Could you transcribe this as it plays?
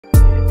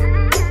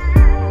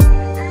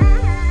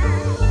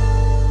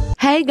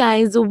Hey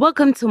guys,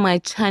 welcome to my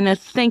channel.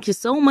 Thank you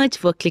so much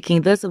for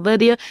clicking this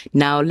video.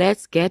 Now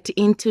let's get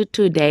into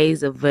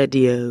today's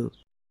video.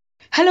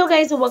 Hello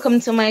guys, welcome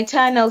to my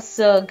channel.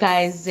 So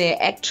guys,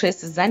 the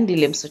actress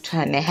Zandile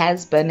Msutwana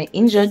has been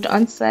injured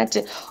on set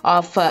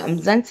of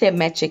Mzansi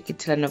magic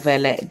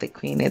telenovela The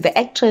Queen. The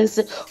actress,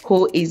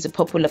 who is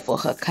popular for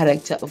her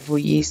character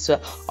Vuyiswa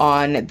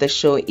on the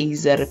show,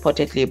 is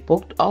reportedly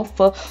booked off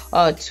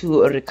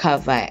to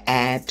recover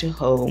at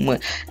home.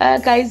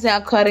 Guys,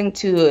 according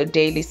to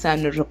Daily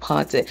Sun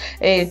report,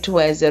 it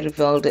was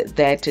revealed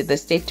that the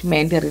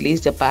statement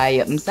released by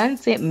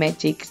Mzansi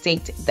Magic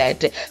said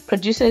that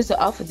producers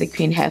of The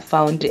Queen have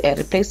found a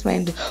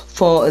replacement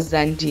for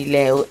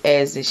Zandile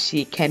as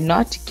she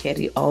cannot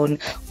carry on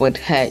with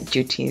her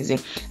duties.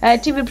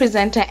 TV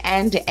presenter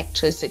and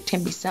actress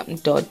Thembisa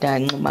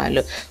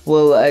Mdoda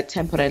will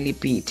temporarily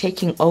be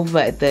taking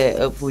over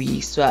the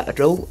Vuyiswa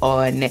role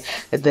on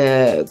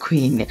The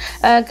Queen.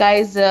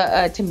 Guys,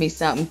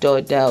 Thembisa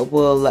Mdoda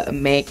will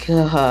make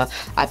her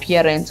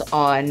appearance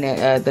on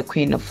The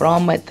Queen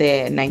from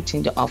the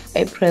 19th of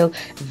April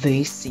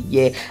this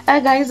year.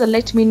 Guys,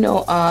 let me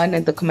know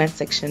on the comment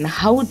section,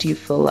 how do you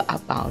feel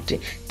about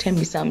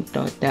Thembisa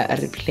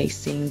Mdoda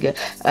replacing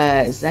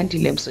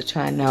Zandile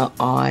Msutwana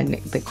on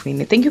The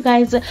Queen? Thank you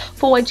guys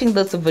for watching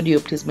this video.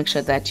 Please make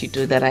sure that you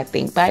do the right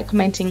thing by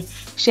commenting,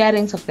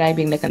 sharing,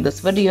 subscribing, liking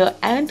this video,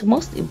 and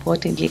most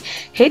importantly,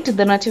 hit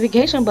the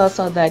notification bell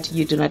so that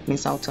you do not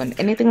miss out on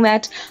anything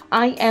that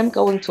I am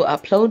going to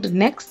upload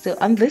next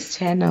on this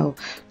channel.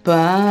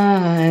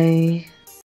 Bye.